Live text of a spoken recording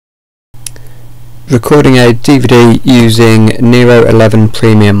recording a DVD using Nero 11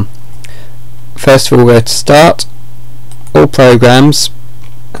 Premium. First of all, we're to start, all programs,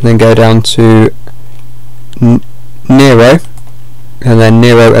 and then go down to Nero, and then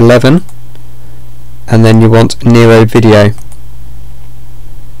Nero 11, and then you want Nero Video.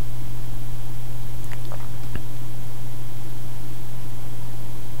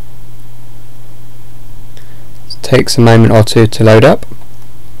 It takes a moment or two to load up.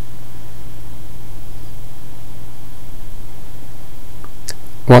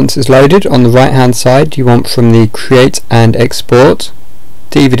 Once it's loaded, on the right hand side you want from the Create and Export,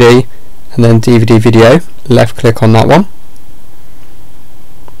 DVD and then DVD Video, left click on that one.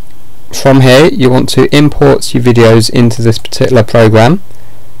 From here you want to import your videos into this particular program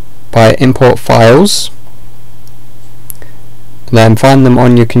by Import Files, and then find them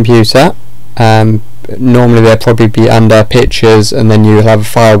on your computer. Normally they'll probably be under Pictures, and then you'll have a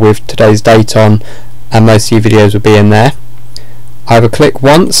file with today's date on, and most of your videos will be in there. Either click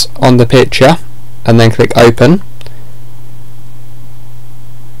once on the picture and then click Open,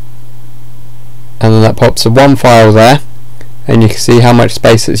 and then that pops a one file there, and you can see how much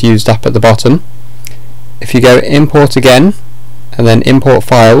space it's used up at the bottom. If you go Import again and then Import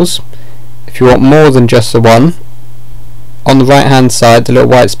Files, if you want more than just the one, on the right hand side, the little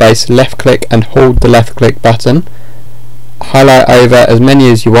white space, left click and hold the left click button, highlight over as many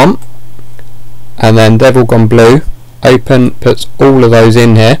as you want, and then they've all gone blue. Open puts all of those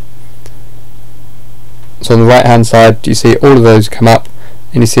in here. So on the right hand side you see all of those come up,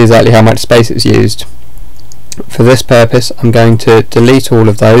 and you see exactly how much space it's used. For this purpose I'm going to delete all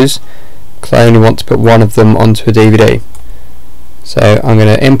of those because I only want to put one of them onto a DVD. So I'm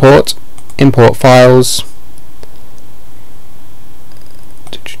going to import files.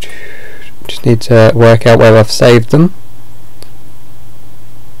 Just need to work out where I've saved them.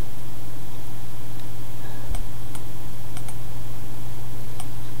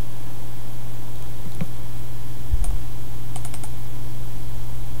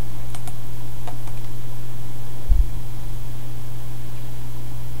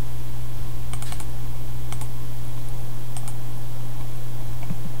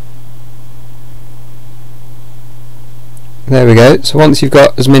 There we go. So once you've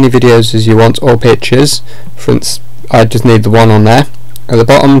got as many videos as you want, or pictures, for instance I just need the one on there. At the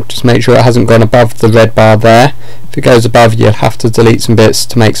bottom, just make sure it hasn't gone above the red bar there. If it goes above, you'll have to delete some bits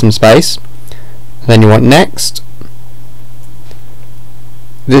to make some space. And then you want Next.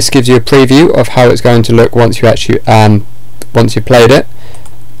 This gives you a preview of how it's going to look once you actually once you've played it.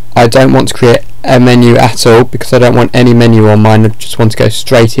 I don't want to create a menu at all because I don't want any menu on mine. I just want to go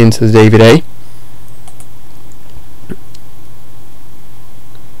straight into the DVD.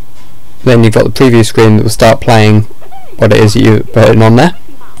 Then you've got the preview screen that will start playing what it is that you're putting on there.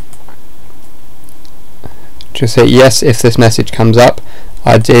 Just hit yes if this message comes up.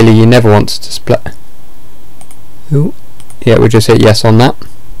 Ideally you never want to display. Yeah, we'll just hit yes on that.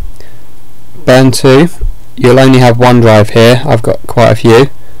 Burn to. You'll only have one drive here. I've got quite a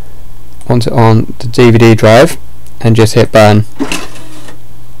few. Want it on the DVD drive and just hit burn.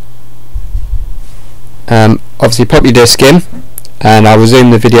 Obviously pop your disc in, and I'll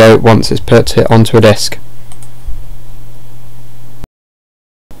resume the video once it's put it onto a disc.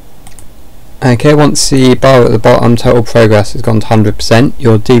 Okay, once the bar at the bottom, total progress, has gone to 100%,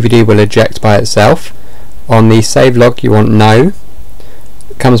 your DVD will eject by itself. On the save log you want no.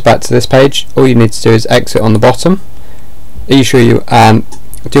 It comes back to this page. All you need to do is exit on the bottom. Are you sure you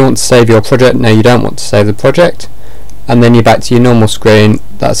do you want to save your project? No, you don't want to save the project. And then you're back to your normal screen.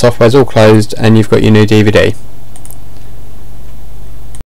 That software's all closed and you've got your new DVD.